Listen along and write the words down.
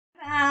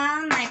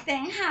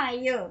天还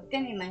有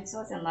跟你们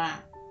说什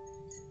么？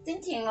今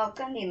天我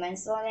跟你们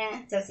说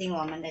呢，就是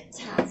我们的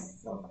插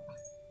手，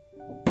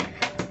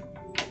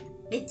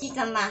你记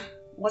得吗？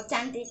我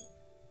沾一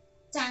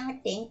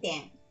点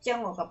点，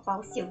将我个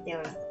包烧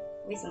掉了。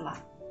为什么？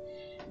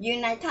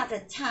原来它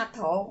的插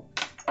头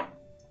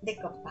那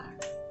个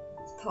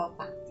拖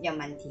把有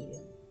问题了，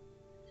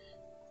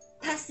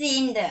它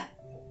新的，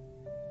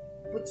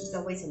不知道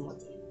为什么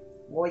的，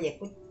我也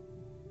不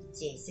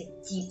解释，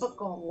只不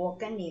过我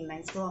跟你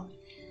们说，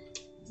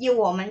要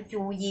我们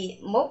注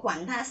意，唔好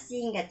管它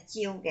新嘅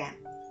旧嘅。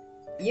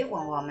如果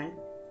我們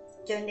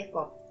將呢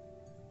個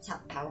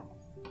插頭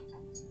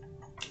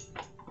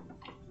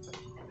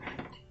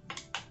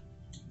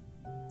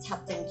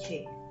插進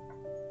去，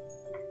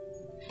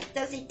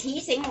就是提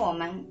醒我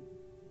們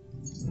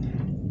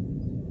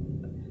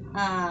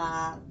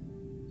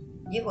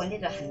如果呢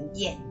度很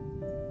熱、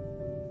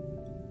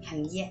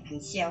很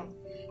燒，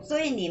所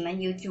以你們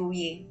要注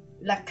意，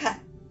立刻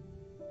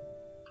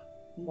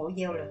唔好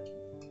要了。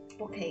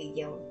不可以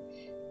有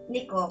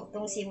呢個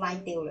東西歪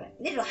掉了，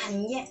呢度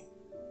很熱，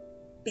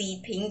比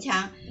平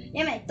常，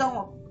因為當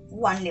我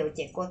換了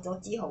這個咗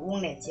之後，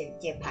換了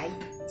這排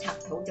插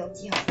頭咗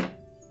之後，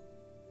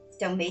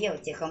就沒有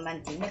這個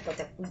問題，呢個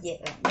就不熱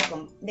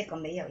了，呢個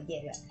沒有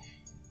熱了。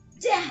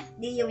即係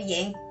你要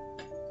研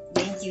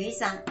究一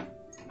下，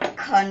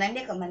可能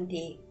呢個問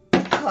題，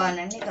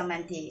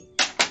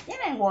因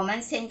為我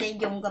們現在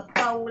用嘅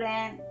包呢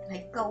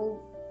係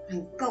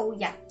很高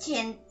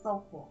1000多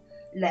個。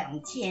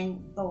2000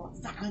多、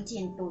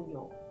3000都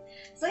有，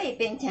所以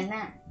變成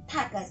呢，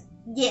它的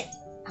熱，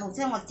好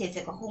像我借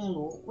這個烘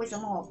爐，為什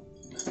麼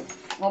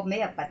我沒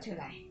有拔出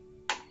來？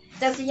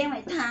就是因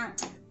為它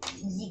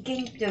已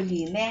經在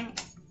裏面，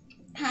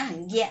它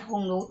很熱，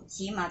烘爐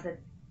起碼的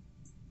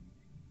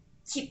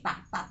700、800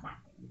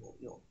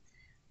有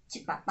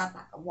700、800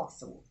個瓦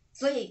數，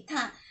所以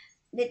它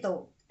呢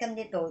度跟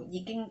呢度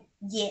已經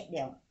熱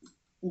了，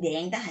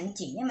連得很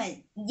緊，因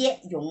為熱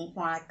融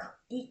化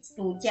啲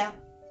塑膠。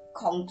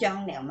擴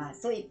張了嘛，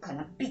所以可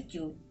能逼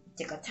住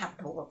這個插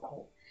頭個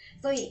口，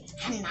所以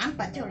很難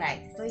拔出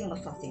來，所以我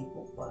索性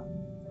不拔，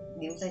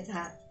留在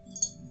它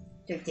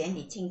就整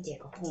理清潔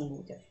個烘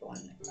爐就算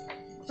了。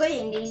所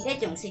以你呢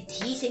種是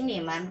提醒你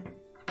們，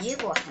如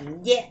果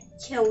很熱、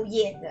超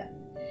熱的，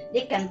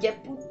你感覺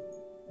不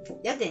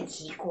有點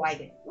奇怪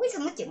的，為什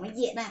麼這麼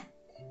熱呢？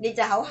你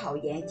就好好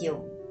研究，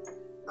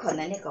可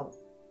能呢個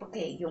不可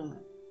以用了，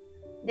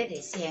呢條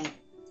線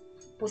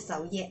不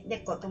受熱，呢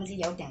個東西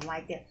有點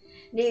歪掉。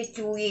你要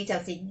注意就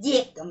是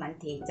熱嘅問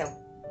題，就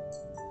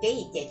可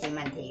以解決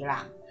問題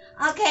啦。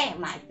OK，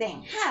買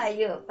定，還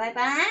有，拜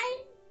拜。